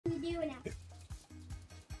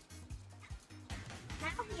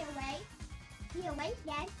Here, wait,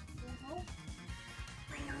 yes.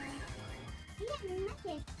 Yeah,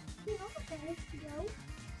 nothing. You know what there is to go?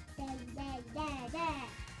 There. Yeah.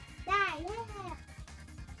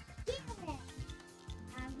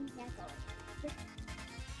 That's all.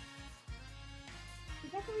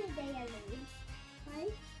 Definitely they are leaving,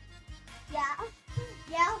 right?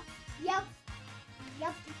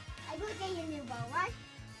 Yep. I go get your new bow, right?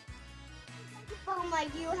 The bow my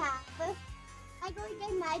you have. I go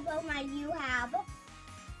get my bow my you have.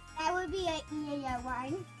 That would be an easier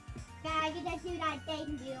one. Now I get to do that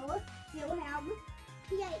thing you have.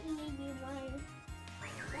 Be an easy one.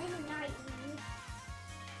 That is not easy.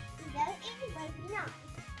 That's easy, but it's not.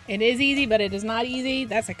 It is easy, but it is not easy.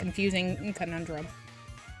 That's a confusing conundrum.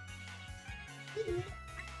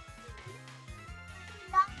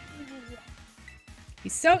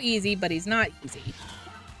 He's so easy, but he's not easy.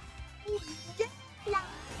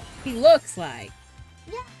 He looks like.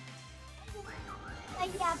 Yeah.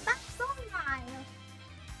 Like that, that's so nice.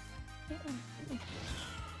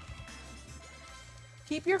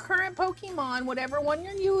 Keep your current Pokemon, whatever one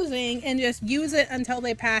you're using, and just use it until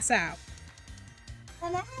they pass out.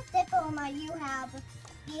 And I have the Pokemon you have.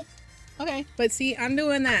 Okay, but see, I'm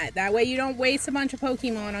doing that. That way you don't waste a bunch of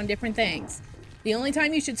Pokemon on different things. The only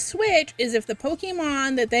time you should switch is if the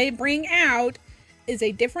Pokemon that they bring out is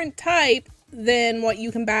a different type than what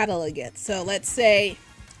you can battle against. So let's say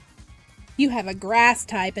you have a grass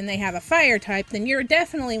type and they have a fire type, then you're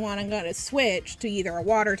definitely wanting to switch to either a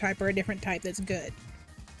water type or a different type that's good.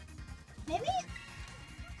 Maybe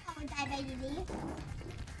type ADD.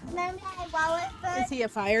 Remember that wallet first? Is he a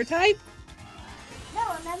fire type? No,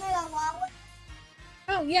 remember the wallet?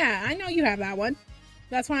 Oh yeah, I know you have that one.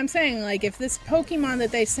 That's what I'm saying, like, if this Pokemon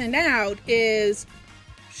that they send out is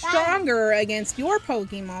stronger against your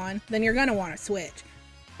Pokemon, then you're gonna want to switch.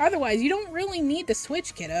 Otherwise, you don't really need to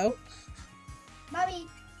switch, kiddo. Mommy,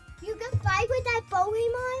 you can fight with that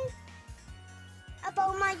Pokemon? A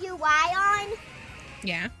Pokemon you ride on?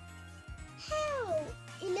 Yeah. How?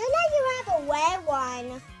 It looks like you have a red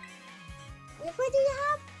one. Which one do you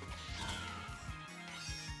have?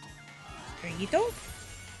 Dragito?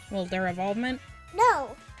 Well, their evolvement?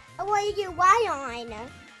 No. What do you ride on?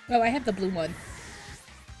 Oh, I have the blue one.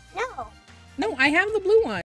 No. No, I have the blue one.